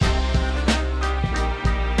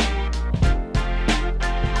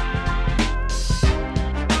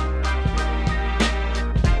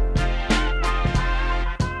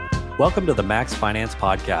Welcome to the Max Finance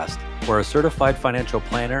Podcast, where a certified financial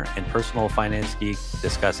planner and personal finance geek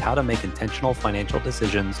discuss how to make intentional financial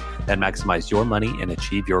decisions that maximize your money and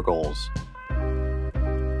achieve your goals.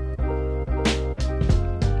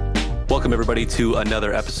 Welcome, everybody, to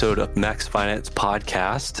another episode of Max Finance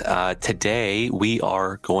Podcast. Today, we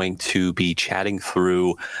are going to be chatting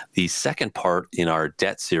through the second part in our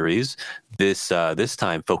debt series. This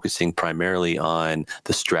time focusing primarily on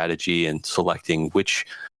the strategy and selecting which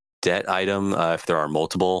debt item, if there are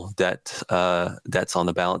multiple debts on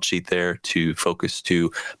the balance sheet there, to focus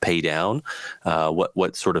to pay down.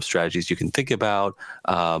 What sort of strategies you can think about.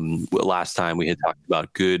 Last time we had talked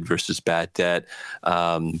about good versus bad debt,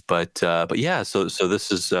 but yeah. So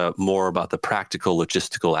this is more about the practical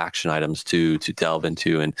logistical action items to delve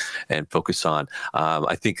into and focus on.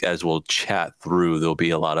 I think as we'll chat through, there'll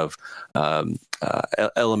be a lot of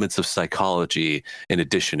elements of psychology in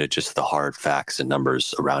addition to just the hard facts and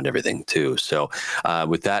numbers around everything too. So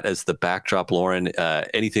with that as the backdrop, Lauren,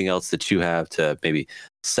 anything else that you have to maybe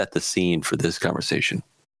set the scene for this conversation?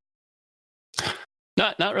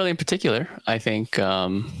 Not really in particular. I think,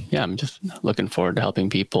 I'm just looking forward to helping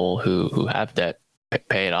people who have debt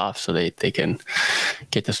pay it off so they can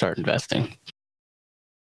get to start investing.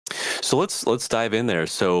 So let's dive in there.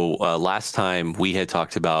 So last time we had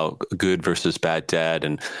talked about good versus bad debt,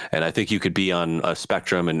 and I think you could be on a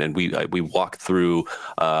spectrum, and we walked through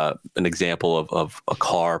an example of a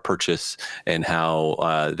car purchase and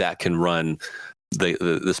how that can run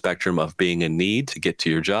the spectrum of being a need to get to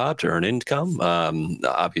your job to earn income.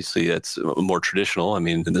 Obviously, that's more traditional. I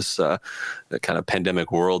mean, in this kind of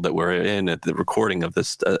pandemic world that we're in at the recording of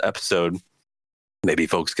this episode, maybe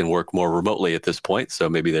folks can work more remotely at this point, so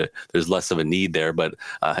maybe there's less of a need there. But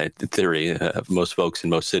in theory, most folks in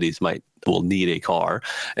most cities will need a car,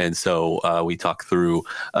 and so we talk through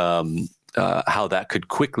how that could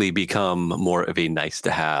quickly become more of a nice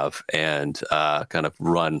to have and kind of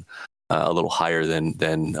run a little higher than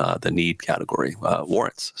the need category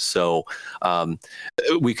warrants. So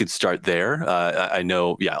we could start there. I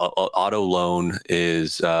know, auto loan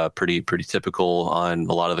is pretty typical on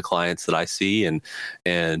a lot of the clients that I see, and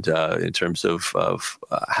in terms of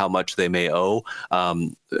how much they may owe,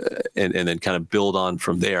 and then kind of build on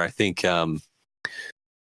from there. I think.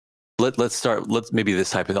 Let's start.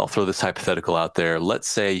 I'll throw this hypothetical out there. Let's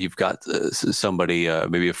say you've got somebody,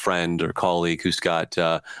 maybe a friend or colleague, who's got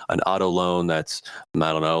an auto loan that's, I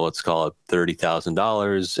don't know, let's call it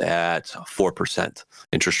 $30,000 at 4%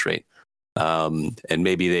 interest rate, and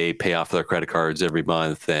maybe they pay off their credit cards every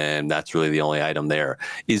month, and that's really the only item there.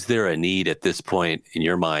 Is there a need at this point in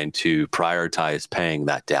your mind to prioritize paying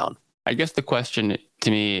that down? I guess the question to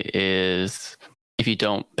me is, if you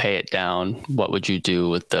don't pay it down, what would you do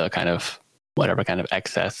with the whatever kind of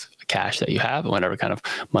excess cash that you have, and whatever kind of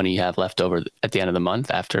money you have left over at the end of the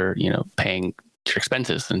month after, paying your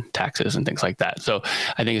expenses and taxes and things like that? So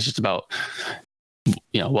I think it's just about,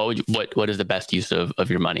 what is the best use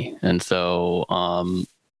of your money? And so,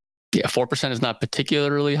 4% is not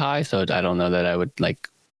particularly high. So I don't know that I would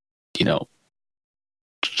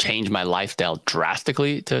change my lifestyle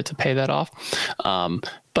drastically to pay that off.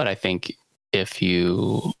 But I think, I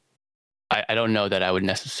don't know that I would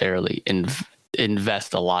necessarily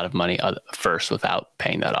invest a lot of money first without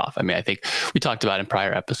paying that off. I mean, I think we talked about in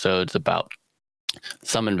prior episodes about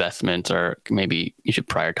some investments, or maybe you should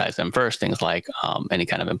prioritize them first. Things like any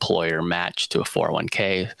kind of employer match to a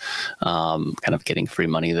 401k, kind of getting free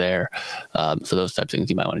money there. So those types of things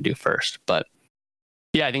you might want to do first. But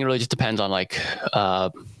yeah, I think it really just depends on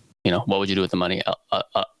what would you do with the money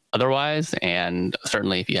otherwise. And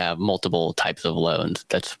certainly if you have multiple types of loans,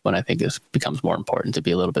 that's when I think it becomes more important to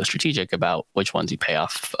be a little bit strategic about which ones you pay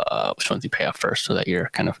off first, so that you're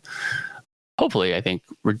kind of, hopefully, I think,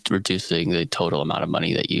 reducing the total amount of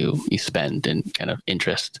money that you spend in kind of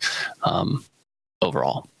interest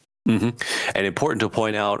overall. Mm-hmm. And important to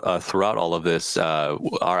point out throughout all of this,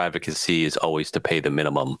 our advocacy is always to pay the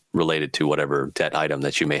minimum related to whatever debt item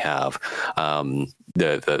that you may have.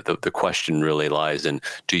 The question really lies in,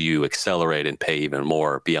 do you accelerate and pay even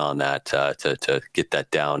more beyond that to get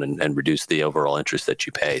that down and reduce the overall interest that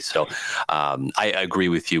you pay? So I agree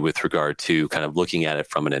with you with regard to kind of looking at it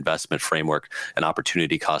from an investment framework, an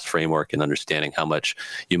opportunity cost framework, and understanding how much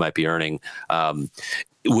you might be earning.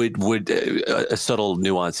 Would a subtle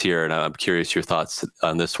nuance here, and I'm curious your thoughts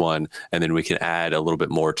on this one, and then we can add a little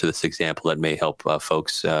bit more to this example that may help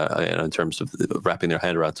folks in terms of wrapping their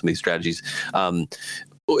head around some of these strategies.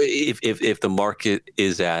 If the market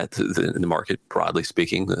is at the market, broadly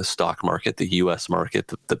speaking, the stock market, the U.S.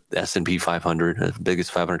 market, the S&P 500, the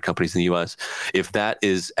biggest 500 companies in the U.S., if that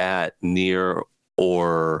is at near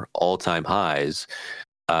or all-time highs,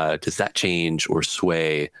 does that change or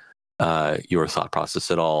sway your thought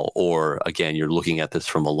process at all? Or again, you're looking at this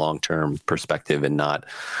from a long-term perspective and not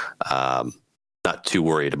too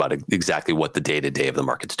worried about exactly what the day-to-day of the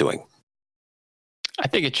market's doing? I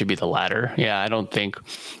think it should be the latter. Yeah, I don't think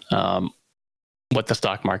what the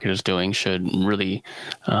stock market is doing should really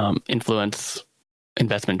influence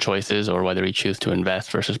investment choices or whether you choose to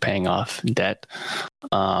invest versus paying off debt.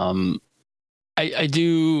 I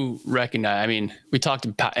do recognize, I mean, we talked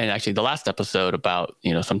about, and actually the last episode about,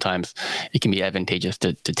 sometimes it can be advantageous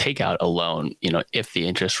to take out a loan, if the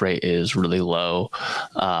interest rate is really low.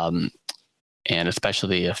 And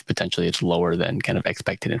especially if potentially it's lower than kind of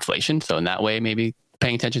expected inflation. So in that way, maybe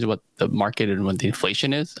paying attention to what the market and what the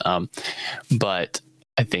inflation is. But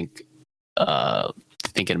I think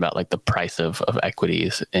thinking about like the price of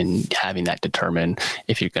equities and having that determine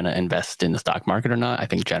if you're going to invest in the stock market or not, I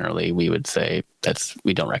think generally we would say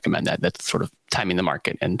we don't recommend that. That's sort of timing the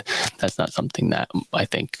market. And that's not something that I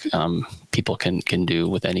think people can do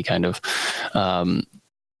with any kind of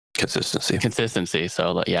consistency.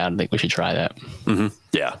 So yeah, I don't think we should try that. Mm-hmm.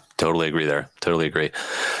 Yeah, totally agree there. Totally agree.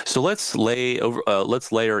 So let's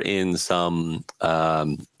layer in some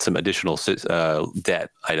additional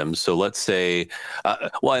debt items. So let's say,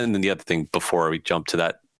 and then the other thing before we jump to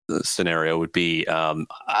that scenario would be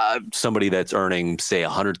somebody that's earning, say,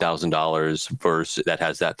 $100,000 versus that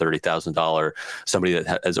has that $30,000. Somebody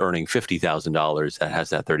that is earning $50,000 that has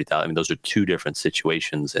that $30,000. I mean, those are two different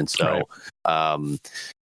situations, and so. Right.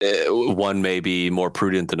 One may be more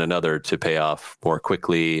prudent than another to pay off more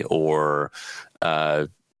quickly, or I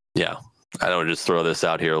don't just throw this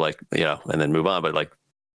out here and then move on. But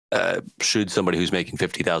should somebody who's making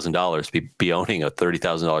 $50,000 be owning a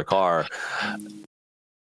 $30,000 car?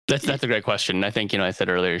 That's a great question. I think I said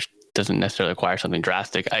earlier, it doesn't necessarily require something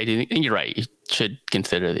drastic. I think you're right. You should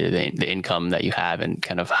consider the income that you have and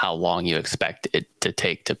kind of how long you expect it to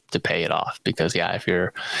take to pay it off. Because if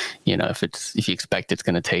you're, if you expect it's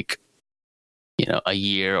going to take, a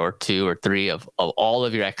year or 2 or 3 of all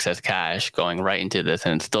of your excess cash going right into this,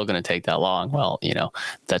 and it's still going to take that long. Well,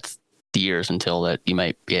 that's years until that you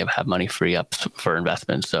might be able to have money free up for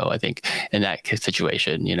investment. So I think in that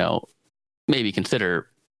situation, maybe consider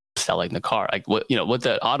selling the car. Like with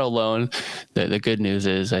the auto loan, the good news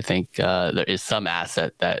is I think there is some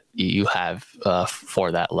asset that you have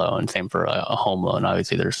for that loan. Same for a home loan.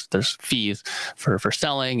 Obviously, there's fees for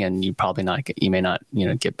selling, and you may not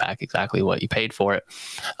get back exactly what you paid for it.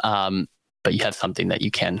 But you have something that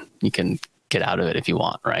you can get out of it if you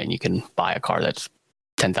want, right? And you can buy a car that's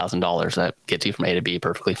 $10,000 that gets you from A to B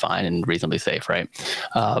perfectly fine and reasonably safe, right?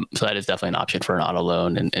 So that is definitely an option for an auto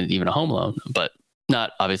loan and even a home loan, but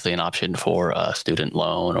not obviously an option for a student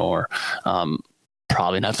loan or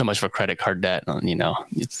probably not so much for credit card debt.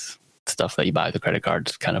 It's stuff that you buy with the credit card.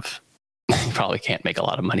 It's kind of, you probably can't make a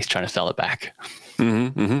lot of money trying to sell it back.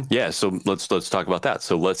 Mm-hmm, mm-hmm. Yeah. So let's talk about that.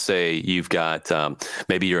 So let's say you've got,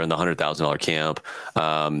 maybe you're in the $100,000 camp,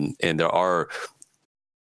 and there are,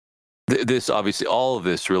 this obviously, all of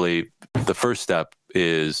this really, the first step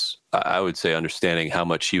is, I would say, understanding how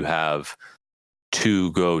much you have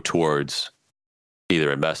to go towards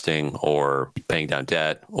either investing or paying down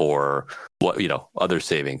debt or other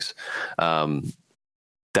savings.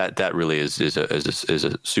 That really is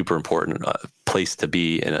a super important place to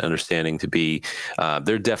be and understanding to be.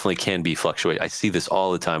 There definitely can be fluctuation. I see this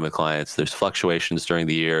all the time with clients. There's fluctuations during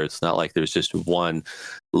the year. It's not like there's just one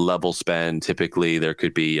level spend. Typically, there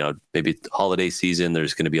could be maybe holiday season.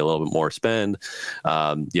 There's going to be a little bit more spend.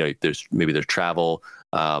 There's travel.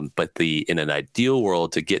 But in an ideal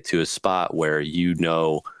world, to get to a spot where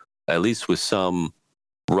at least with some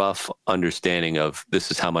rough understanding of this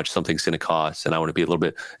is how much something's going to cost, and I want to be a little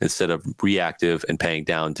bit, instead of reactive and paying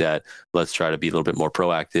down debt, let's try to be a little bit more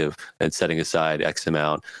proactive and setting aside X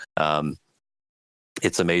amount.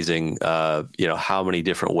 It's amazing, how many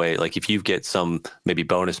different ways, like if you get some maybe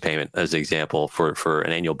bonus payment as an example for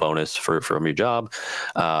an annual bonus from your job.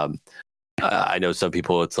 I know some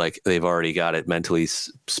people, it's like they've already got it mentally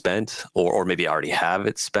spent, or maybe already have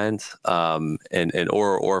it spent,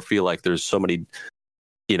 or feel like there's so many,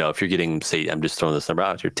 if you're getting, say, I'm just throwing this number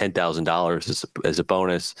out here, $10,000 as a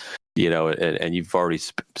bonus, and you've already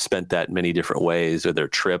spent that many different ways, whether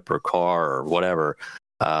trip or car or whatever,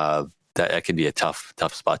 that can be a tough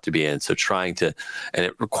spot to be in. So and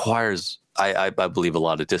it requires, I believe, a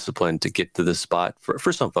lot of discipline to get to this spot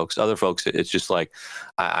for some folks. Other folks, it's just like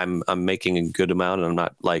I'm making a good amount, and I'm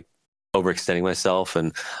not like overextending myself,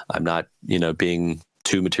 and I'm not being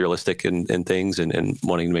too materialistic in things, and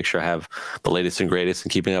wanting to make sure I have the latest and greatest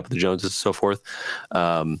and keeping up with the Joneses and so forth.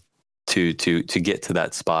 to get to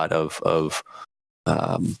that spot of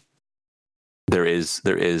there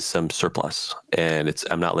is some surplus, and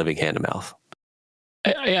I'm not living hand to mouth.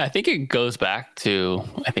 Yeah, I think it goes back to,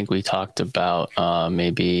 I think we talked about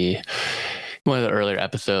maybe one of the earlier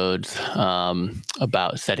episodes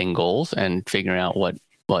about setting goals and figuring out what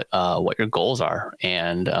your goals are.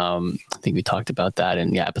 And I think we talked about that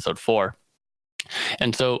in episode 4.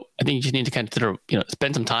 And so I think you just need to consider,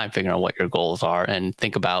 spend some time figuring out what your goals are and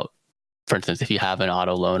think about, for instance, if you have an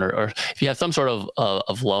auto loan or if you have some sort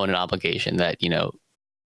of loan and obligation that,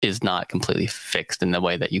 is not completely fixed in the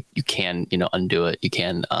way that you can, undo it. You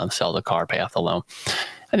can sell the car, pay off the loan.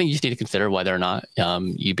 I think you just need to consider whether or not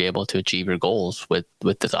you'd be able to achieve your goals with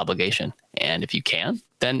this obligation. And if you can,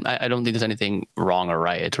 then I don't think there's anything wrong or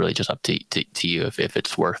right. It's really just up to you if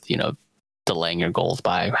it's worth, delaying your goals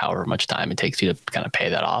by however much time it takes you to kind of pay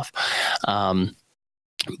that off.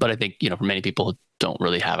 But I think, for many people who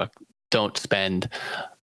don't spend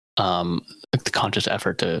the conscious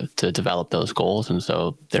effort to develop those goals. And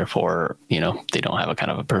so therefore, they don't have a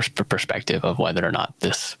kind of a perspective of whether or not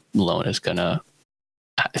this loan is going to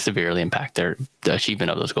severely impact the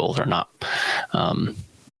achievement of those goals or not.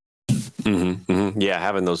 Yeah,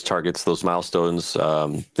 having those targets, those milestones,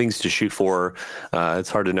 things to shoot for. It's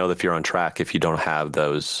hard to know if you're on track if you don't have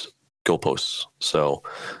those goalposts. So,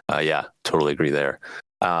 totally agree there.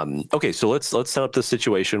 Okay, so let's set up the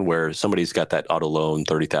situation where somebody's got that auto loan,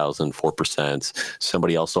 30,000, 4%.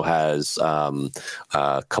 Somebody also has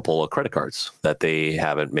a couple of credit cards that they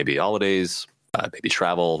haven't, maybe holidays, maybe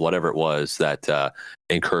travel, whatever it was that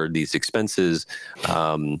incurred these expenses.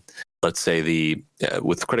 Let's say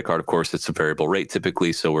with the credit card, of course, it's a variable rate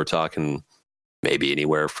typically. So we're talking maybe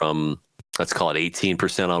anywhere from, let's call it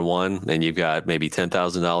 18% on one, and you've got maybe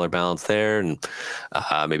 $10,000 balance there, and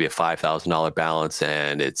maybe a $5,000 balance,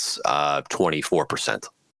 and it's 24%.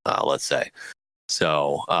 Let's say.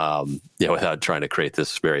 So, without trying to create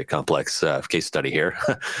this very complex case study here,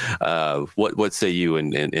 what say you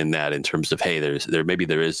in that in terms of, hey,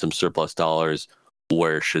 there is some surplus dollars.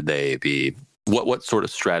 Where should they be? What sort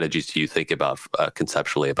of strategies do you think about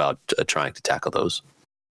conceptually about trying to tackle those?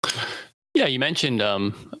 Yeah, you mentioned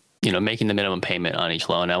making the minimum payment on each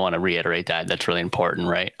loan. I want to reiterate that. That's really important,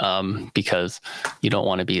 right? Because you don't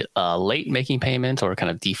want to be late making payments or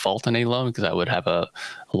kind of default on any loan, because that would have a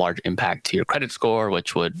large impact to your credit score,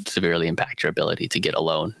 which would severely impact your ability to get a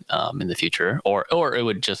loan in the future, or it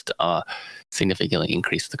would just significantly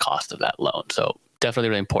increase the cost of that loan. So definitely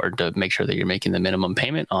really important to make sure that you're making the minimum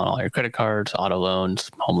payment on all your credit cards, auto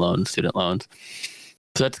loans, home loans, student loans.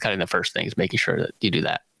 So that's kind of the first thing, is making sure that you do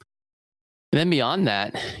that. And then beyond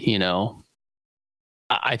that,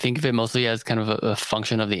 I think of it mostly as kind of a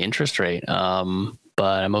function of the interest rate.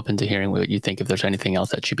 But I'm open to hearing what you think, if there's anything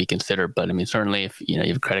else that should be considered. But I mean, certainly if you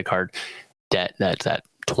have credit card debt that's at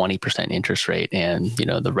 20% interest rate, and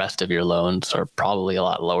the rest of your loans are probably a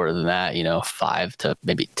lot lower than that, 5 to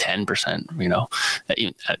maybe 10%, even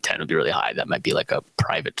at 10 would be really high. That might be like a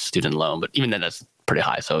private student loan, but even then that's pretty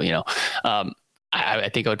high. So, I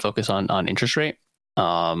think I would focus on interest rate.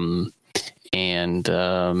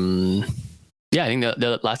 I think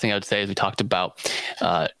the last thing I would say is we talked about,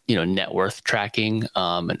 net worth tracking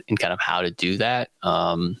and kind of how to do that.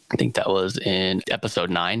 I think that was in episode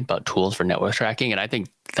 9 about tools for net worth tracking. And I think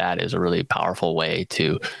that is a really powerful way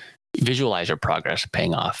to visualize your progress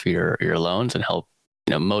paying off your loans and help,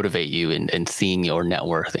 motivate you in seeing your net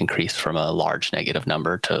worth increase from a large negative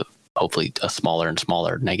number to hopefully a smaller and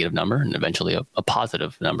smaller negative number, and eventually a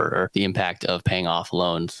positive number. Or the impact of paying off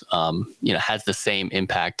loans, has the same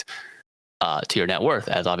impact to your net worth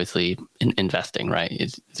as obviously investing, right?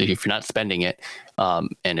 So if you're not spending it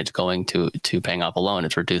and it's going to paying off a loan,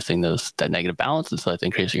 it's reducing that negative balance, and so it's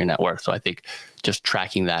increasing your net worth. So I think just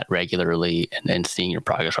tracking that regularly and seeing your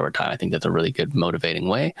progress over time, I think that's a really good motivating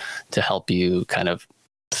way to help you kind of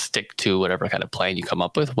stick to whatever kind of plan you come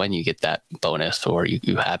up with when you get that bonus or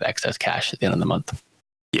you have excess cash at the end of the month.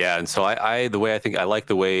 Yeah, and so I like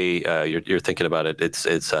the way you're thinking about it. It's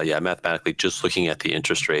mathematically just looking at the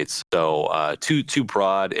interest rates. So two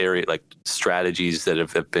broad area like strategies that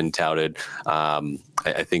have been touted.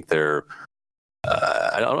 I think they're.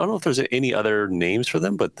 I don't know if there's any other names for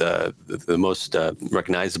them, but the most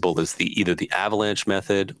recognizable is either the avalanche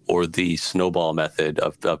method or the snowball method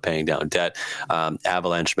of paying down debt.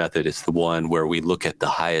 Avalanche method is the one where we look at the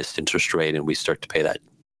highest interest rate and we start to pay that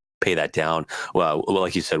pay that down. Well,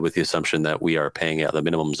 like you said, with the assumption that we are paying out the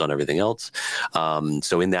minimums on everything else.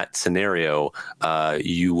 So in that scenario,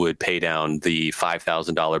 you would pay down the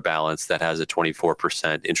 $5,000 balance that has a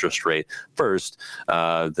 24% interest rate first,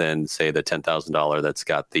 then say the $10,000 that's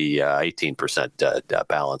got the 18%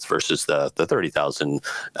 balance versus the 30,000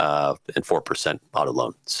 and 4% auto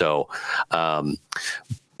loan. So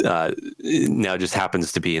now it just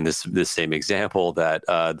happens to be in this same example that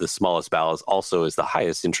the smallest balance also is the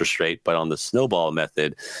highest interest rate, but on the snowball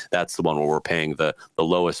method, that's the one where we're paying the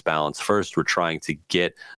lowest balance first. We're trying to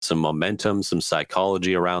get some momentum, some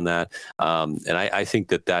psychology around that, and I think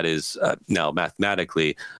that is now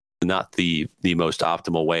mathematically not the most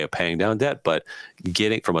optimal way of paying down debt, but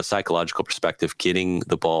getting from a psychological perspective, getting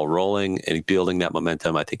the ball rolling and building that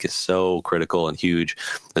momentum, I think is so critical and huge,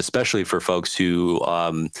 especially for folks who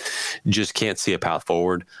just can't see a path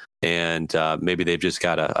forward. And maybe they've just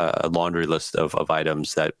got a laundry list of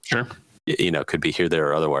items that, sure, could be here,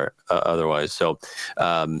 there, or otherwise. So,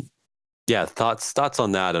 yeah, thoughts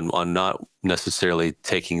on that, on not necessarily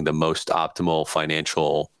taking the most optimal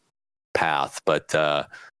financial path, but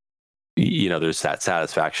there's that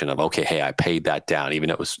satisfaction of, okay, hey, I paid that down,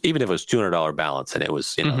 even if it was $200 balance and it was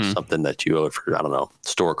something that you owed for, I don't know,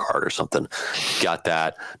 store card or something. Got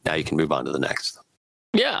that. Now you can move on to the next.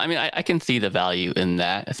 Yeah, I mean, I can see the value in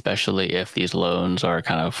that, especially if these loans are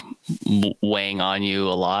kind of weighing on you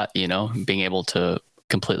a lot. Being able to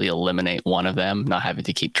completely eliminate one of them, not having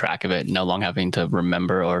to keep track of it, no longer having to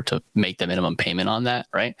remember or to make the minimum payment on that,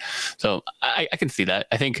 right? So I can see that.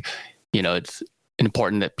 I think it's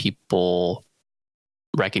important that people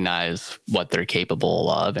recognize what they're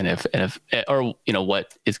capable of, and if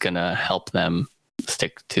what is going to help them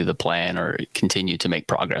stick to the plan or continue to make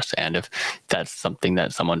progress. And if that's something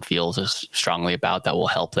that someone feels as strongly about that will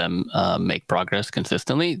help them make progress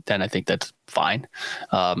consistently, then I think that's fine.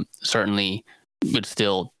 Certainly would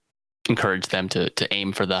still encourage them to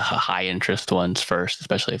aim for the high interest ones first,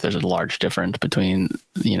 especially if there's a large difference between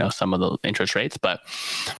some of the interest rates. But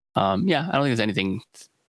I don't think there's anything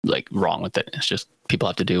like wrong with it. It's just people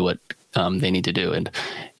have to do what they need to do. And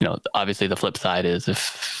obviously the flip side is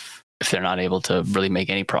if they're not able to really make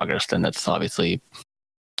any progress, then that's the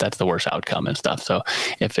worst outcome and stuff. So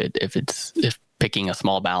if picking a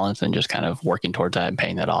small balance and just kind of working towards that and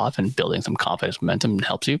paying that off and building some confidence momentum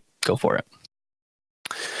helps you, go for it.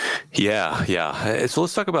 Yeah. So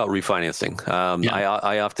let's talk about refinancing.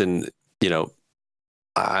 I often,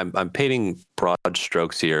 I'm painting broad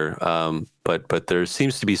strokes here, but there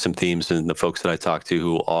seems to be some themes in the folks that I talk to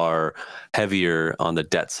who are heavier on the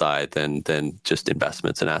debt side than just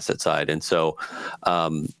investments and asset side. And so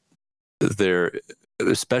there,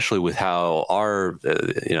 especially with how our,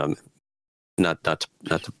 not to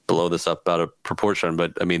blow this up out of proportion,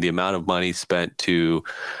 but I mean, the amount of money spent to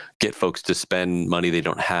get folks to spend money they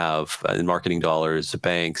don't have in marketing dollars,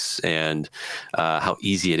 banks, and how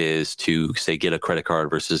easy it is to, say, get a credit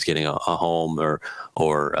card versus getting a home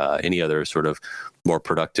or any other sort of more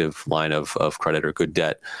productive line of credit or good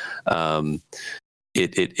debt.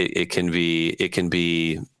 It can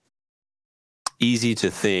be easy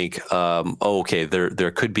to think, okay,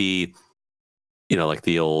 there could be, like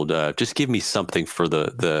the old, just give me something for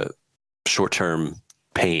the short-term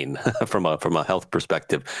pain from a health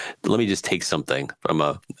perspective. Let me just take something from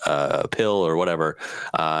a pill or whatever,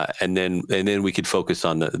 and then we could focus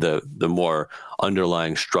on the more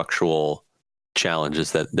underlying structural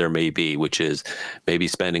challenges that there may be, which is maybe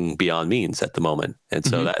spending beyond means at the moment. And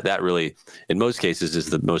so that really, in most cases, is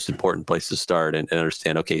the most important place to start and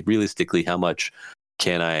understand, okay, realistically, how much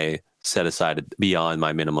can I set aside beyond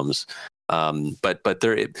my minimums? But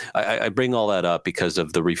there, I bring all that up because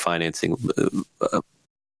of the refinancing.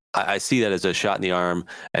 I see that as a shot in the arm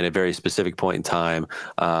at a very specific point in time,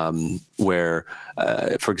 where,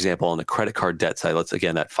 for example, on the credit card debt side, let's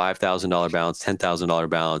again that $5,000 balance, $10,000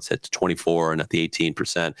 balance at 24 and at the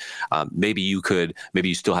 18%. Maybe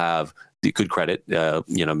you still have the good credit.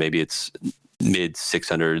 Maybe it's mid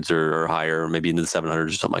 600s or higher, maybe into the 700s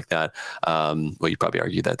or something like that. Well, you probably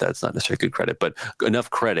argue that that's not necessarily good credit, but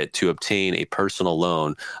enough credit to obtain a personal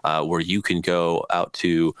loan where you can go out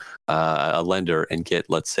to a lender and get,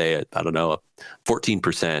 let's say, a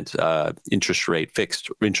 14% interest rate,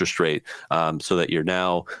 fixed interest rate, so that you're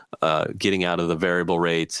now getting out of the variable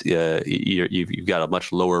rates. You've got a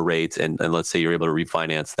much lower rate, and let's say you're able to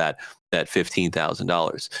refinance that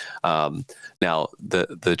 $15,000. Now,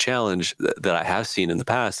 the challenge that I have seen in the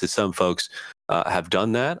past is some folks have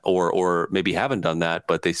done that, or maybe haven't done that,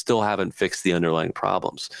 but they still haven't fixed the underlying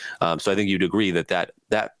problems. So I think you'd agree that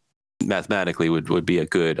mathematically would be a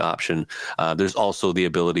good option. There's also the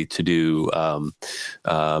ability to do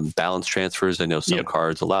balance transfers. I know some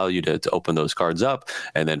cards allow you to open those cards up,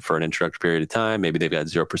 and then for an introductory period of time, maybe they've got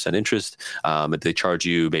 0% interest. If they charge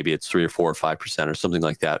you, maybe it's 3 or 4 or 5% or something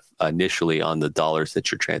like that initially on the dollars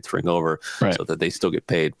that you're transferring over, so that they still get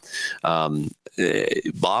paid.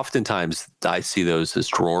 Oftentimes, I see those as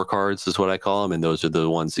drawer cards, is what I call them, and those are the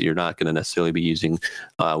ones that you're not going to necessarily be using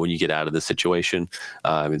when you get out of the situation.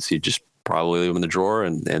 And so you just probably leave them in the drawer,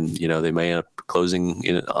 and they may end up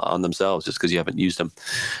closing on themselves just because you haven't used them.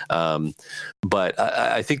 But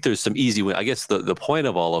I think there's some easy wins. I guess the point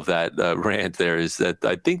of all of that rant there is that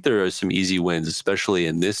I think there are some easy wins, especially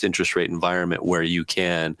in this interest rate environment where you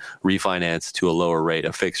can refinance to a lower rate,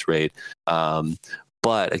 a fixed rate.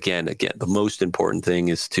 But again, the most important thing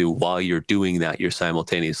is while you're doing that, you're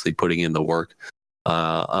simultaneously putting in the work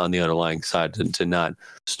on the underlying side to not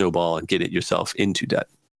snowball and get yourself into debt.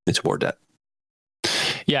 It's more debt.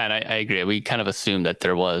 Yeah, and I agree. We kind of assumed that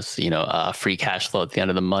there was, free cash flow at the end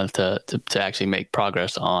of the month to actually make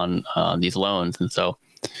progress on these loans, and so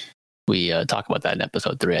we talk about that in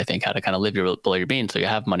episode 3. I think how to kind of live below your means, so you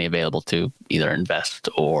have money available to either invest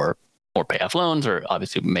or pay off loans, or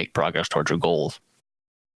obviously make progress towards your goals.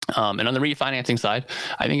 And on the refinancing side,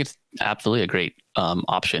 I think it's absolutely a great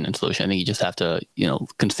option and solution. I think you just have to,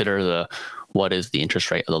 consider what is the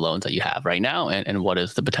interest rate of the loans that you have right now, and what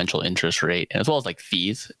is the potential interest rate, and as well as like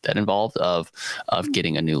fees that involved of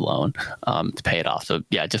getting a new loan to pay it off. So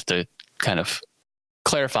yeah, just to kind of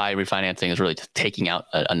clarify, refinancing is really just taking out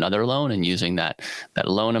another loan and using that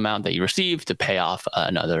loan amount that you received to pay off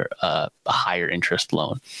another a higher interest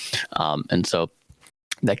loan. And so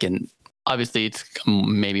that can, obviously, it's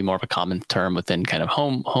maybe more of a common term within kind of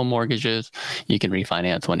home mortgages. You can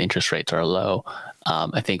refinance when interest rates are low.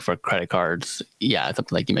 I think for credit cards, something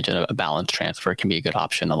like you mentioned, a balance transfer can be a good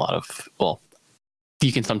option.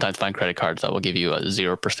 You can sometimes find credit cards that will give you a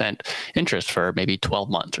 0% interest for maybe 12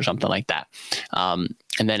 months or something like that. And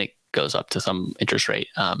then it goes up to some interest rate.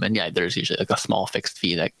 There's usually like a small fixed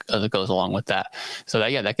fee that goes along with that. So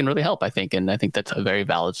that can really help, I think. And I think that's a very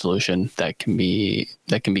valid solution that should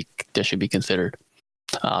be considered.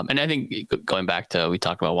 And I think going back to, we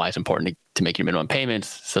talked about why it's important to make your minimum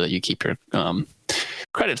payments so that you keep your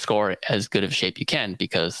credit score as good of shape you can,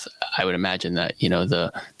 because I would imagine that,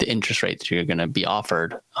 the interest rates you're going to be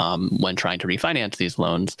offered when trying to refinance these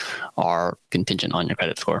loans are contingent on your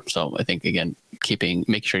credit score. So I think, again,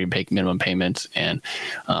 making sure you make minimum payments and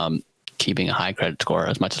keeping a high credit score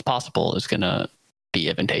as much as possible is going to be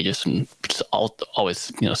advantageous and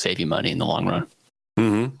always, save you money in the long run.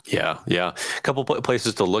 Mm-hmm. Yeah. A couple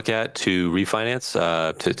places to look at to refinance,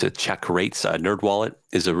 to check rates. NerdWallet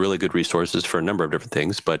is a really good resource for a number of different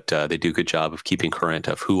things, but they do a good job of keeping current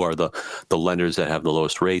of who are the lenders that have the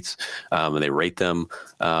lowest rates, and they rate them.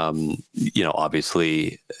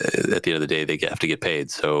 Obviously, at the end of the day, they have to get paid,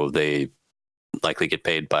 so they likely get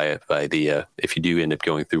paid by the if you do end up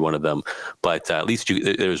going through one of them. But at least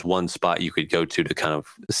there's one spot you could go to kind of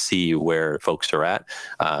see where folks are at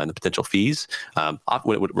and the potential fees.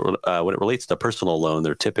 When it relates to personal loan,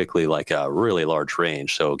 they're typically like a really large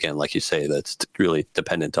range. So again, like you say, that's really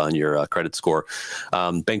dependent on your credit score.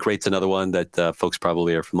 Bank rate's another one that folks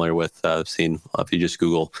probably are familiar with. I've seen, if you just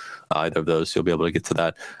Google either of those, you'll be able to get to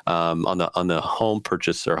that. On the home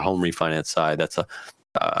purchase or home refinance side, that's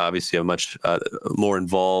obviously a much more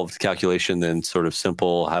involved calculation than sort of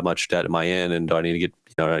simple, how much debt am I in, and do I need to get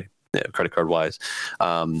credit card wise,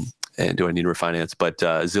 and do I need to refinance? But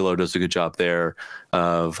Zillow does a good job there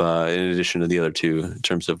of, in addition to the other two, in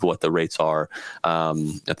terms of what the rates are. At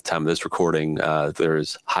the time of this recording,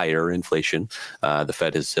 there's higher inflation. The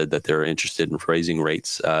Fed has said that they're interested in raising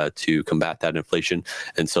rates to combat that inflation,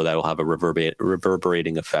 and so that will have a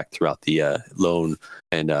reverberating effect throughout the loan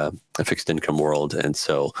and a fixed income world, and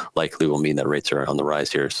so likely will mean that rates are on the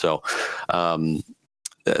rise here. So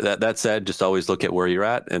that said, just always look at where you're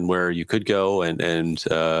at and where you could go, and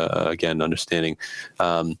again, understanding.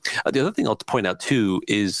 The other thing I'll point out too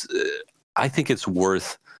is I think it's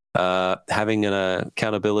worth having an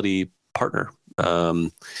accountability partner,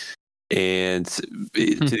 and to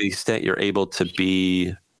the extent you're able to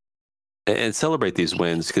be and celebrate these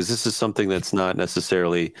wins, because this is something that's not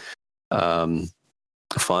necessarily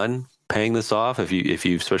fun paying this off.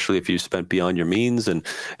 Especially if you spent beyond your means and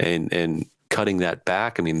cutting that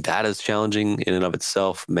back, I mean, that is challenging in and of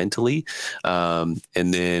itself mentally. And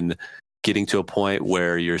then getting to a point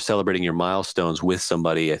where you're celebrating your milestones with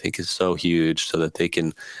somebody, I think is so huge, so that they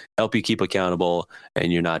can help you keep accountable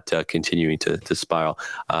and you're not continuing to spiral.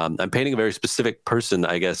 I'm painting a very specific person,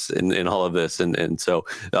 I guess, in all of this. And so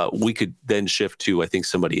we could then shift to, I think,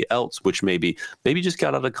 somebody else, which maybe just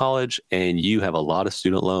got out of college and you have a lot of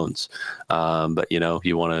student loans. But, you know,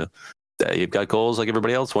 you've got goals like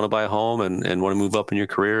everybody else, want to buy a home and want to move up in your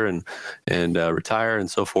career and retire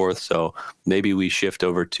and so forth. So maybe we shift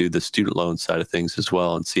over to the student loan side of things as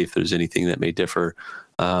well and see if there's anything that may differ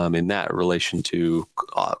in that relation to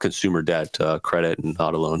consumer debt, credit, and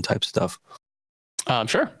auto loan type stuff.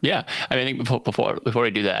 Sure. Yeah. I mean, I think before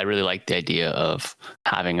we do that, I really like the idea of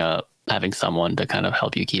having someone to kind of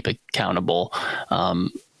help you keep accountable,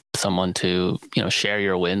 someone to, you know, share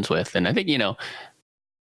your wins with. And I think, you know,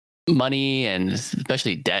 money and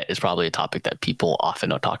especially debt is probably a topic that people often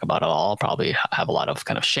don't talk about at all, probably have a lot of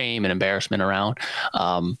kind of shame and embarrassment around.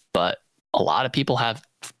 But a lot of people have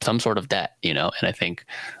some sort of debt, you know, and I think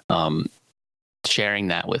sharing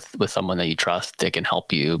that with someone that you trust, that can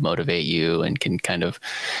help you, motivate you, and can kind of,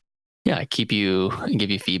 keep you and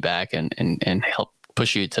give you feedback and help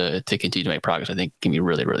push you to continue to make progress, I think can be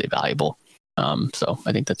really, really valuable. So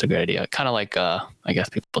I think that's a great idea. Kind of like, I guess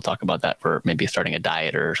people talk about that for maybe starting a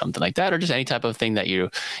diet or something like that, or just any type of thing that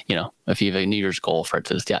you know, if you have a New Year's goal for it,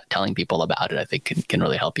 just telling people about it, I think can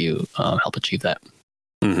really help you help achieve that.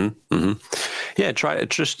 Mm-hmm. Mm-hmm. Yeah. Try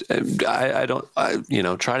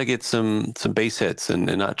to get some base hits and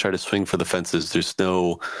not try to swing for the fences. There's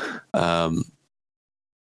no,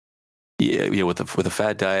 with a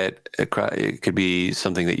fad diet, it could be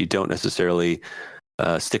something that you don't necessarily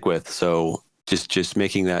stick with. So just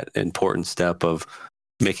making that important step of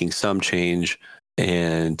making some change,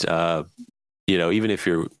 and even if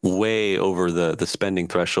you're way over the spending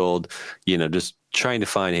threshold, just trying to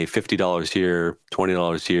find $50 here,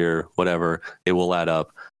 $20 here, whatever, it will add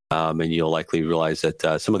up. And you'll likely realize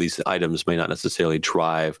that some of these items may not necessarily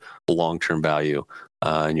drive long-term value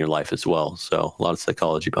in your life as well. So a lot of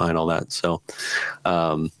psychology behind all that. So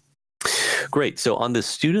great. So on the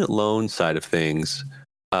student loan side of things,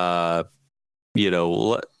 for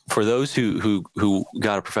those who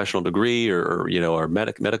got a professional degree or are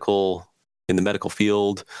medical in the medical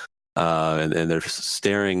field, and they're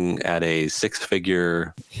staring at a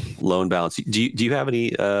 6-figure loan balance, do you have any?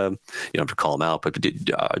 You don't have to call them out, but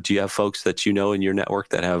do you have folks that you know in your network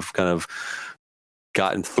that have kind of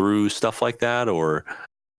gotten through stuff like that, or?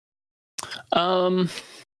 And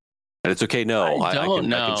it's okay. No, I don't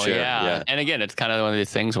know. I can share. Yeah. And again, it's kind of one of these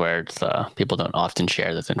things where it's people don't often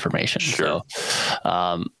share this information. Sure.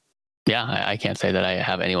 So, I can't say that I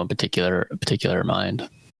have anyone particular in mind.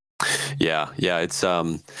 Yeah.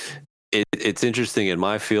 It's interesting in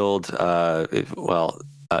my field. The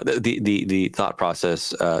thought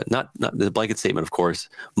process, not the blanket statement, of course,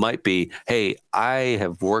 might be, hey, I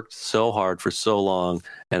have worked so hard for so long,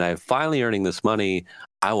 and I'm finally earning this money.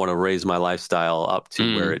 I want to raise my lifestyle up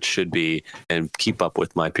to where it should be and keep up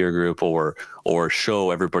with my peer group, or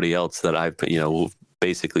show everybody else that I've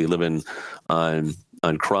basically living on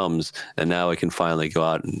crumbs, and now I can finally go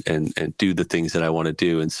out and do the things that I want to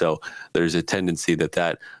do. And so there's a tendency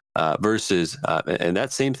that versus and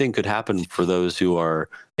that same thing could happen for those who are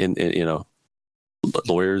in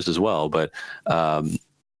lawyers as well, but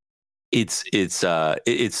it's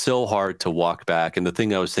so hard to walk back. And the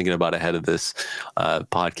thing I was thinking about ahead of this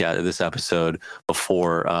podcast, this episode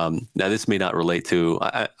before, now this may not relate to,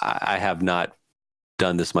 I have not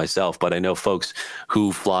done this myself, but I know folks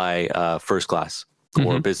who fly first class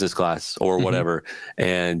or business class or whatever,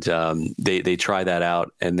 and they try that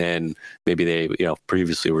out, and then maybe they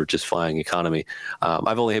previously were just flying economy.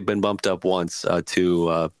 I've only been bumped up once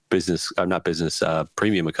to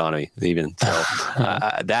premium economy even. So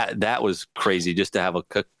that was crazy, just to have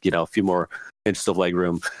a few more inches of leg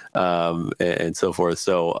room and so forth.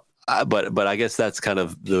 So but I guess that's kind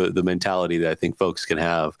of the mentality that I think folks can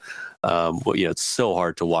have. It's so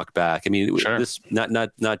hard to walk back. I mean, sure. This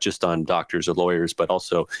not just on doctors or lawyers, but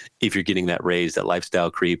also if you're getting that raise, that lifestyle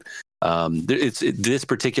creep. This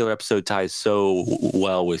particular episode ties so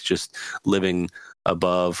well with just living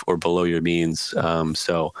above or below your means.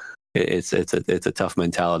 So it's a tough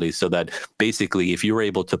mentality. So that basically, if you're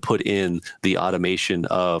able to put in the automation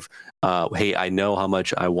of, hey, I know how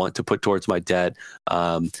much I want to put towards my debt.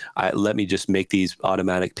 Let me just make these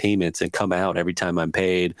automatic payments and come out every time I'm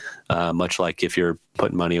paid. Much like if you're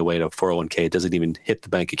putting money away to 401k, it doesn't even hit the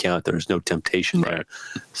bank account. There's no temptation there.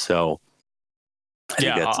 So.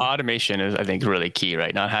 Automation is, I think, really key,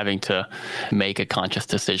 right? Not having to make a conscious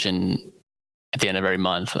decision at the end of every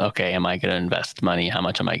month, okay, am I going to invest money? How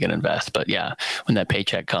much am I going to invest? But yeah, when that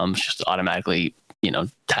paycheck comes, just automatically,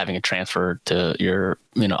 having a transfer to your,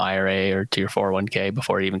 IRA or to your 401k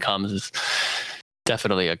before it even comes is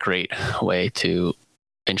definitely a great way to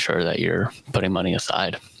ensure that you're putting money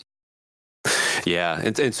aside. Yeah.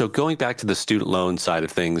 And so going back to the student loan side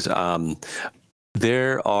of things,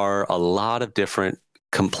 there are a lot of different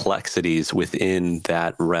complexities within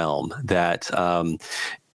that realm that,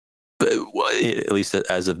 at least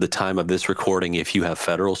as of the time of this recording, if you have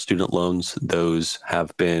federal student loans, those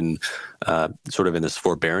have been sort of in this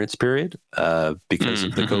forbearance period because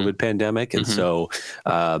of the COVID pandemic. And so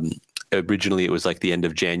originally it was like the end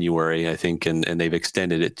of January, I think, and they've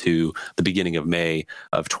extended it to the beginning of May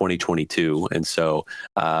of 2022. And so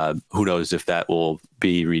who knows if that will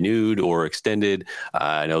be renewed or extended.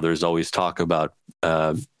 I know there's always talk about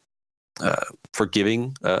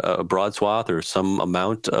forgiving a broad swath or some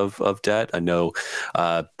amount of debt. I know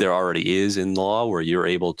there already is in law where you're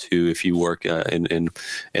able to, if you work in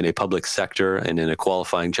a public sector and in a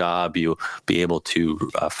qualifying job, you'll be able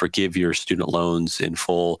to forgive your student loans in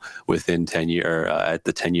full within 10 year at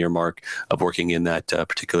the 10-year mark of working in that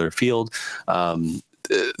particular field.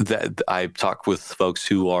 That I've talked with folks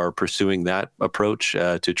who are pursuing that approach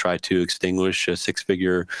to try to extinguish a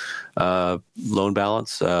six-figure loan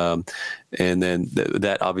balance. And then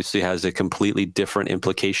that obviously has a completely different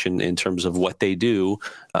implication in terms of what they do.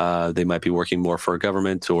 They might be working more for a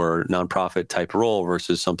government or nonprofit type role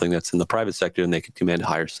versus something that's in the private sector, and they could command a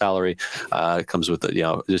higher salary. It comes with,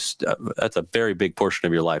 that's a very big portion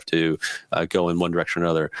of your life to go in one direction or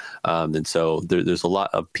another. And so there's a lot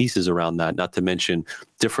of pieces around that, not to mention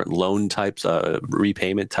different loan types,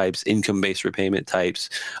 repayment types, income-based repayment types.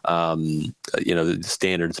 The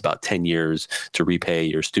standard is about 10 years to repay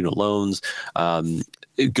your student loans.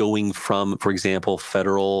 Going from, for example,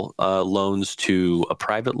 federal loans to a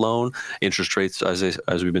private loan, interest rates, as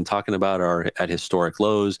we've been talking about, are at historic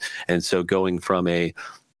lows. And so going from a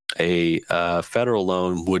federal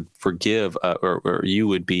loan would forgive, or you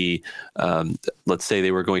would be, let's say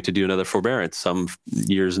they were going to do another forbearance some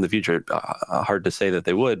years in the future. Hard to say that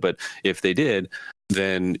they would, but if they did,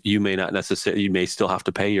 then you may still have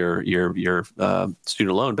to pay your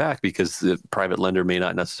student loan back because the private lender may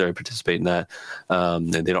not necessarily participate in that,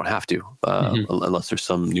 and they don't have to unless there's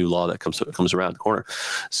some new law that comes around the corner.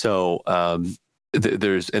 So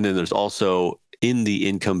there's also, in the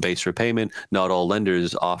income-based repayment, not all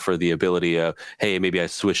lenders offer the ability of, hey, maybe I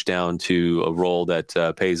switched down to a role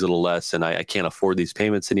that pays a little less and I can't afford these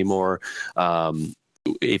payments anymore.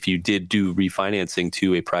 If you did do refinancing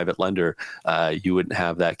to a private lender, you wouldn't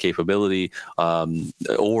have that capability,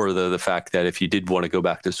 or the fact that if you did want to go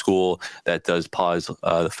back to school, that does pause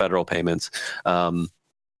the federal payments.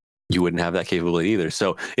 You wouldn't have that capability either.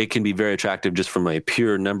 So it can be very attractive just from a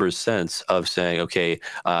pure numbers sense of saying, okay,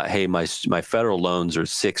 hey, my federal loans are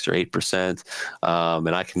 6 or 8%,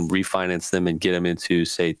 and I can refinance them and get them into,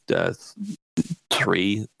 say,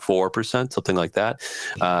 3-4%, something like that.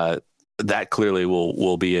 That clearly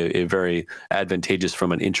will be a very advantageous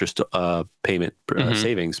from an interest payment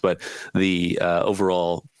savings, but the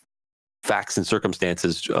overall facts and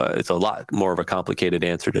circumstances, it's a lot more of a complicated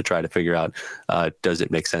answer to try to figure out, does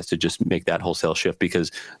it make sense to just make that wholesale shift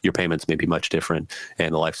because your payments may be much different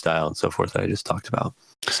and the lifestyle and so forth that I just talked about.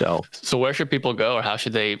 So where should people go, or how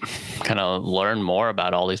should they kind of learn more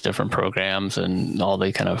about all these different programs and all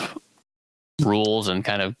the kind of rules and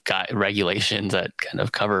kind of regulations that kind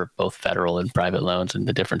of cover both federal and private loans and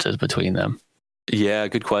the differences between them? Yeah,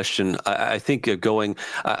 good question. I think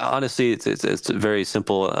honestly, it's very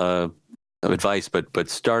simple advice, but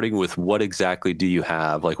starting with what exactly do you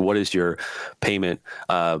have? Like, what is your payment?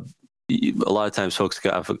 A lot of times folks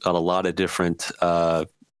got a lot of different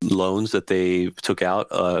loans that they took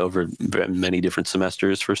out over many different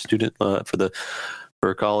semesters for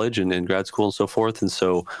for college and grad school and so forth. And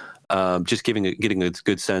so just getting a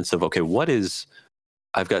good sense of, okay,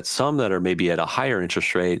 I've got some that are maybe at a higher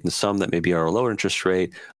interest rate and some that maybe are a lower interest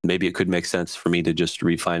rate. Maybe it could make sense for me to just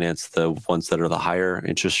refinance the ones that are the higher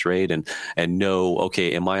interest rate and know,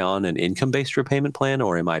 okay, am I on an income-based repayment plan,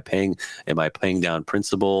 or am I paying down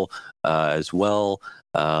principal as well?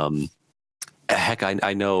 Heck,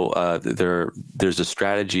 I know there's a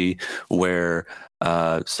strategy where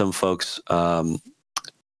some folks,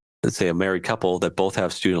 let's say a married couple that both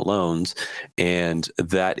have student loans, and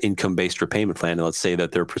that income-based repayment plan, and let's say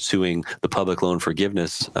that they're pursuing the public loan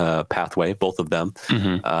forgiveness pathway, both of them,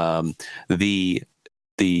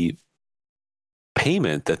 the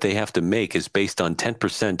payment that they have to make is based on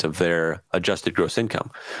 10% of their adjusted gross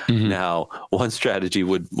income. Now, one strategy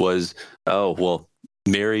was,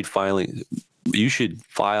 married filing you should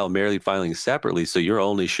file Married Filing separately, so you're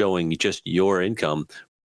only showing just your income,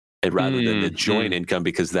 and rather than the joint income,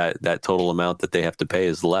 because that total amount that they have to pay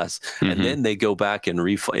is less. And then they go back and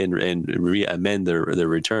amend their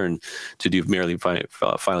return to do merely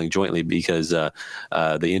filing jointly, because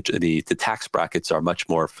the tax brackets are much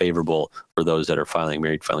more favorable for those that are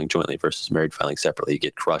married filing jointly versus married filing separately. You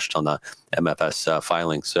get crushed on the MFS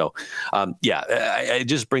filing. So I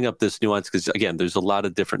just bring up this nuance because, again, there's a lot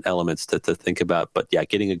of different elements to think about. But yeah,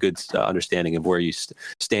 getting a good understanding of where you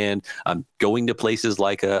stand, going to places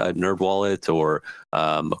like a NerdWallet or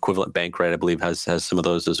Equivalent Bankrate, I believe, has some of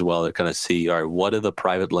those as well, to kind of see, all right, what are the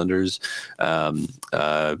private lenders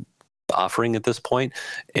offering at this point?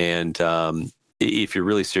 And if you're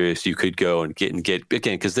really serious, you could go and get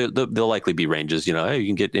again, because there'll likely be ranges. You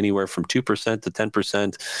can get anywhere from 2% to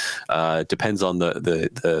 10%. Depends on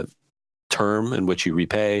the term in which you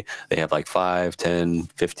repay. They have like 5, 10,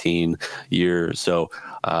 15 years. So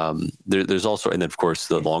there's also, and then of course,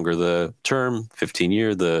 the longer the term,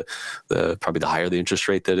 15-year, the probably the higher the interest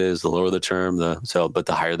rate that is, the lower the term. But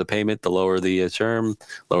the higher the payment, the lower the term,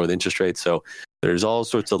 lower the interest rate. So there's all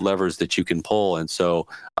sorts of levers that you can pull. And so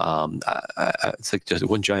it's like just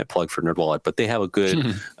one giant plug for NerdWallet, but they have a good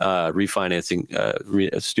refinancing,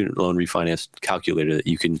 student loan refinance calculator that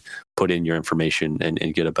you can put in your information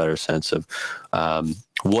and get a better sense of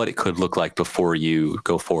what it could look like before you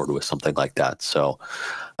go forward with something like that. So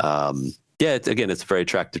it's a very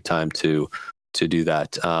attractive time to do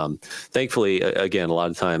that. Thankfully, again, a lot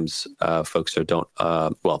of times folks don't,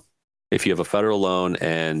 if you have a federal loan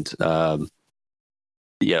and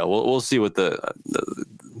we'll see what the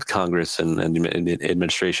Congress and the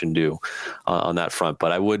administration do on that front.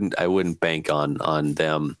 But I wouldn't bank on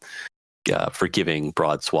them forgiving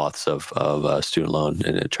broad swaths of student loan,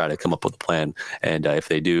 and try to come up with a plan. And if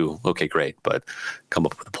they do, okay, great. But come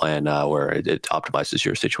up with a plan where it optimizes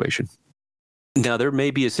your situation. Now, there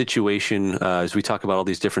may be a situation, as we talk about all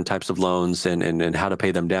these different types of loans and how to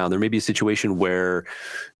pay them down, there may be a situation where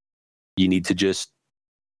you need to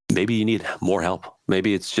maybe you need more help.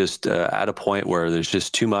 Maybe it's just at a point where there's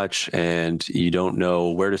just too much and you don't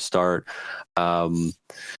know where to start.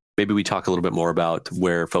 Maybe we talk a little bit more about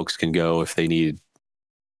where folks can go if they need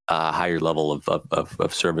a higher level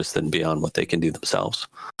of service than beyond what they can do themselves.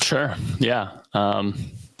 Sure. Yeah. I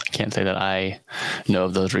can't say that I know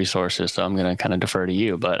of those resources, so I'm going to kind of defer to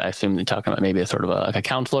you. But I assume you're talking about maybe a sort of like a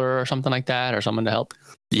counselor or something like that, or someone to help.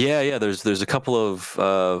 Yeah. There's a couple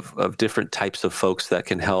of different types of folks that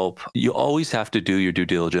can help. You always have to do your due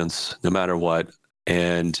diligence, no matter what,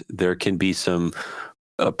 and there can be some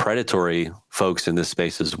predatory folks in this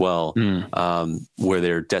space as well, where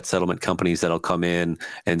there are debt settlement companies that'll come in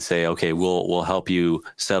and say, okay, we'll help you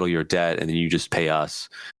settle your debt, and then you just pay us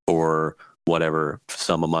for whatever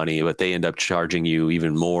sum of money, but they end up charging you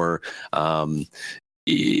even more.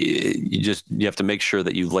 You have to make sure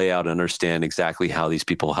that you lay out and understand exactly how these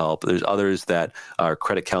people help. There's others that are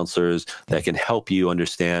credit counselors that can help you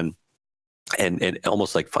understand, and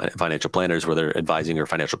almost like financial planners, where they're advising, or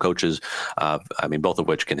financial coaches. Both of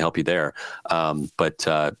which can help you there. But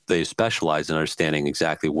they specialize in understanding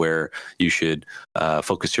exactly where you should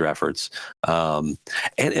focus your efforts. And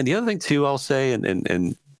the other thing too, I'll say,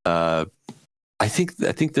 and I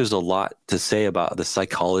think there's a lot to say about the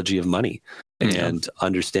psychology of money and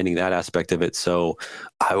understanding that aspect of it. So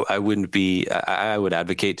I would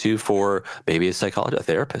advocate too for maybe a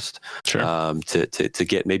therapist, sure, to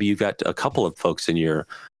get, maybe you've got a couple of folks in your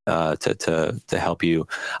to help you.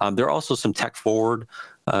 There are also some tech forward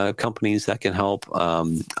companies that can help.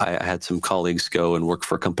 I had some colleagues go and work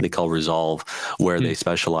for a company called Resolve, where they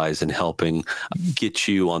specialize in helping get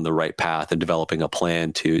you on the right path and developing a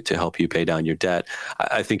plan to help you pay down your debt.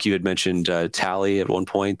 I think you had mentioned Tally at one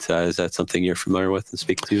point. Is that something you're familiar with and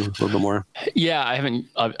speak to a little bit more? Yeah, I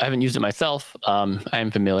haven't used it myself. I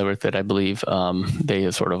am familiar with it. I believe they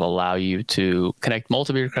sort of allow you to connect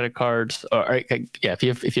multiple your credit cards. If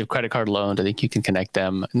you have credit card loans, I think you can connect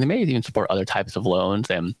them, and they may even support other types of loans.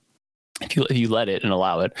 And if you let it and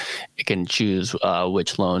allow it, it can choose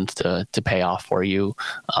which loans to pay off for you,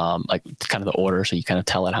 like kind of the order. So you kind of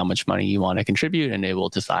tell it how much money you want to contribute, and it will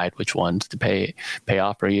decide which ones to pay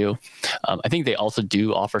off for you. I think they also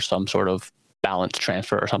do offer some sort of balance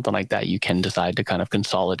transfer or something like that. You can decide to kind of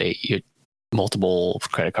consolidate your multiple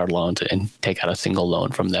credit card loans and take out a single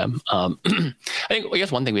loan from them. I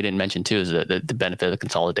guess one thing we didn't mention too is the benefit of the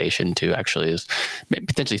consolidation too actually is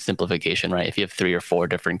potentially simplification, right? If you have 3 or 4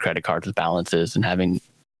 different credit cards with balances, and having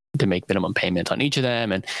to make minimum payments on each of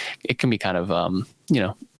them, and it can be kind of a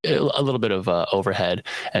little bit of overhead.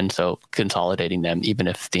 And so consolidating them, even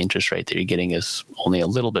if the interest rate that you're getting is only a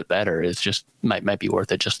little bit better, is just might be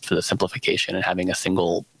worth it just for the simplification and having a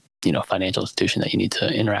single financial institution that you need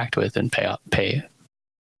to interact with and pay.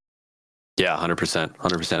 Yeah,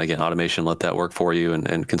 100%. Again, automation, let that work for you,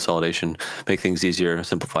 and consolidation, make things easier,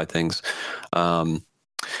 simplify things.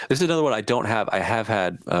 This is another one I don't have. I have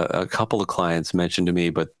had a couple of clients mention to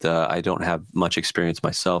me, but I don't have much experience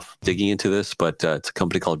myself digging into this. But it's a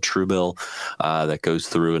company called Truebill that goes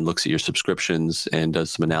through and looks at your subscriptions and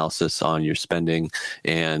does some analysis on your spending,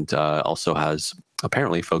 and also has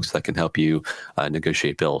apparently folks that can help you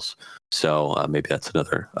negotiate bills. So maybe that's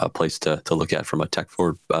another place to look at from a tech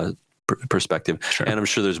forward perspective. Sure. And I'm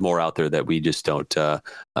sure there's more out there that we just don't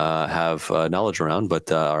have knowledge around,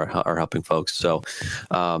 but are helping folks. So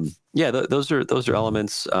those are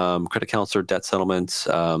elements. Credit counselor, debt settlements,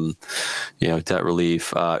 debt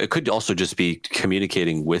relief. It could also just be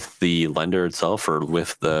communicating with the lender itself or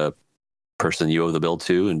with the person you owe the bill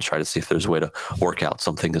to, and try to see if there's a way to work out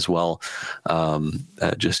something as well.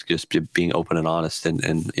 Just being open and honest,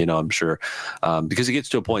 and I'm sure because it gets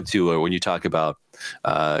to a point too where when you talk about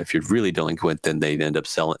if you're really delinquent, then they end up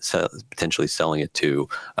potentially selling it to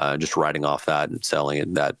just writing off that and selling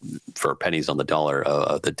it that for pennies on the dollar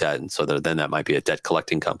of the debt. And so then that might be a debt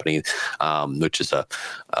collecting company, which is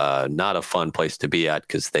not a fun place to be at,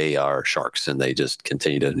 because they are sharks and they just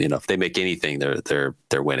continue to, if they make anything, they're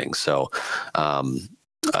winning. So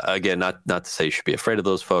again, not to say you should be afraid of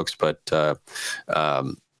those folks, but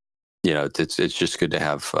it's just good to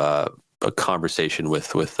have a conversation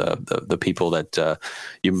with the people that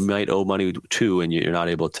you might owe money to, and you're not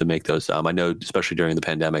able to make those. I know, especially during the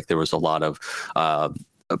pandemic, there was a lot of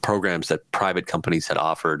programs that private companies had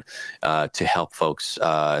offered to help folks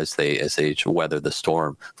as they weather the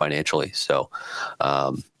storm financially. So,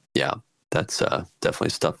 that's definitely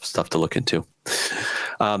stuff to look into.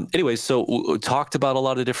 Anyways, so we talked about a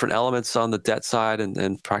lot of different elements on the debt side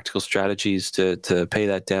and practical strategies to pay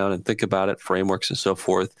that down and think about it, frameworks and so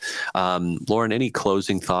forth. Lauren, any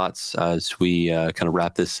closing thoughts as we kind of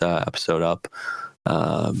wrap this episode up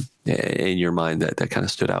in your mind that kind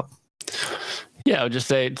of stood out? Yeah, I would just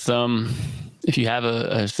say it's if you have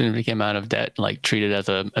a significant amount of debt, like treat it as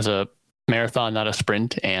a marathon, not a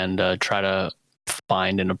sprint, and try to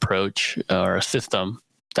find an approach or a system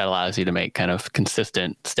that allows you to make kind of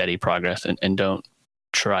consistent, steady progress, and don't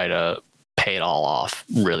try to pay it all off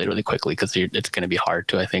really, really quickly, because it's going to be hard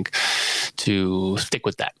to stick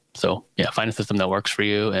with that. So find a system that works for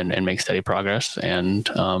you and make steady progress, and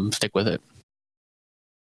stick with it.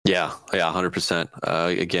 Yeah,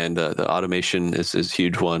 100%. Again, the automation is a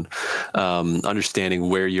huge one. Understanding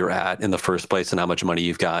where you're at in the first place and how much money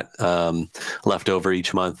you've got left over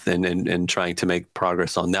each month, and trying to make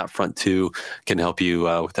progress on that front too can help you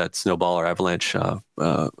with that snowball or avalanche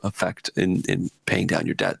effect in paying down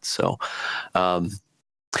your debt. So,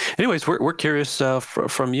 anyways, we're curious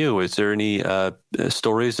from you. Is there any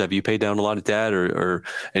stories? Have you paid down a lot of debt, or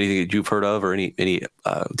anything that you've heard of, or any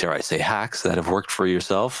dare I say hacks that have worked for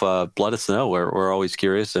yourself? Let us know. We're always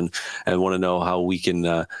curious and want to know how we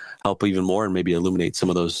can help even more, and maybe illuminate some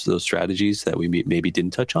of those strategies that we maybe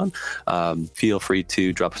didn't touch on. Feel free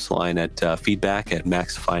to drop us a line at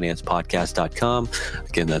feedback@maxfinancepodcast.com.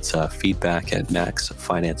 Again, that's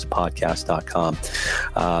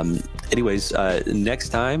feedback@maxfinancepodcast.com. Anyways, next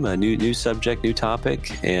time, a new subject, new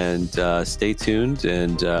topic, and stay tuned,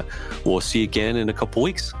 and we'll see you again in a couple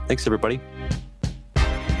weeks. Thanks, everybody.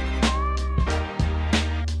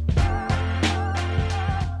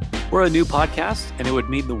 We're a new podcast, and it would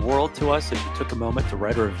mean the world to us if you took a moment to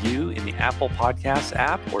write a review in the Apple Podcasts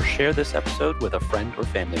app, or share this episode with a friend or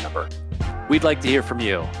family member. We'd like to hear from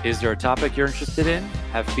you. Is there a topic you're interested in?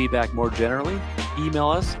 Have feedback more generally? Email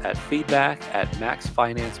us at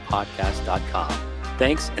feedback@maxfinancepodcast.com.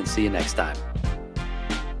 Thanks, and see you next time.